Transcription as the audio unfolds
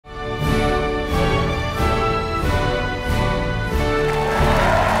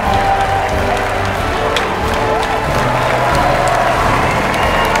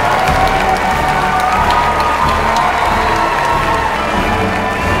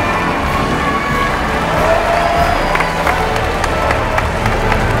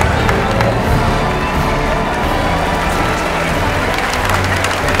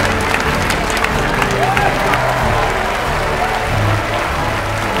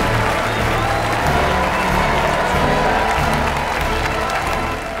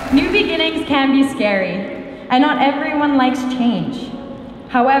can be scary, and not everyone likes change.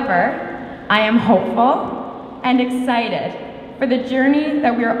 However, I am hopeful and excited for the journey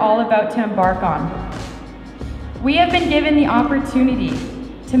that we are all about to embark on. We have been given the opportunity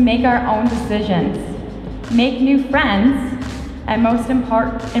to make our own decisions, make new friends, and most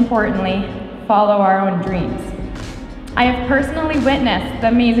importantly, follow our own dreams. I have personally witnessed the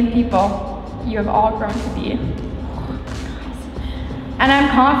amazing people you have all grown to be. And I'm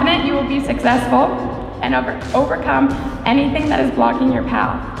confident you will be successful and overcome anything that is blocking your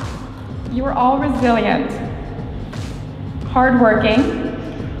path. You are all resilient, hardworking,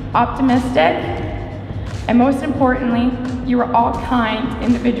 optimistic, and most importantly, you are all kind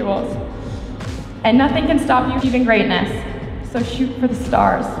individuals. And nothing can stop you achieving greatness, so shoot for the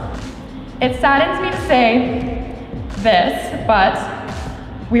stars. It saddens me to say this, but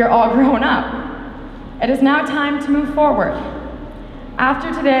we are all grown up. It is now time to move forward.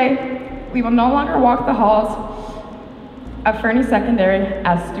 After today, we will no longer walk the halls of Fernie Secondary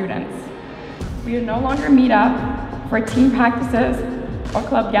as students. We will no longer meet up for team practices or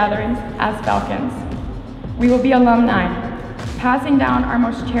club gatherings as Falcons. We will be alumni, passing down our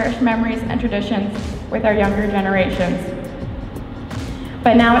most cherished memories and traditions with our younger generations.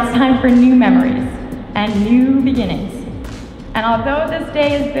 But now it's time for new memories and new beginnings. And although this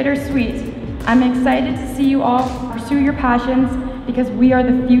day is bittersweet, I'm excited to see you all pursue your passions because we are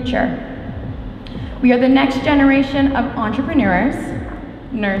the future. We are the next generation of entrepreneurs,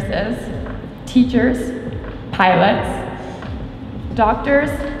 nurses, teachers, pilots, doctors,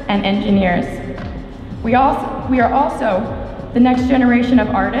 and engineers. We are also the next generation of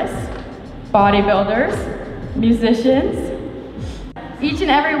artists, bodybuilders, musicians. Each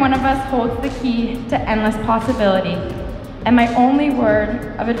and every one of us holds the key to endless possibility. And my only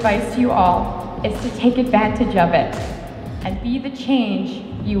word of advice to you all is to take advantage of it and be the change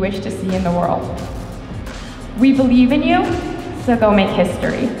you wish to see in the world. We believe in you, so go make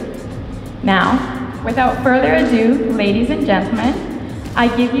history. Now, without further ado, ladies and gentlemen,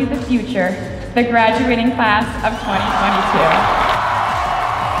 I give you the future, the graduating class of 2022.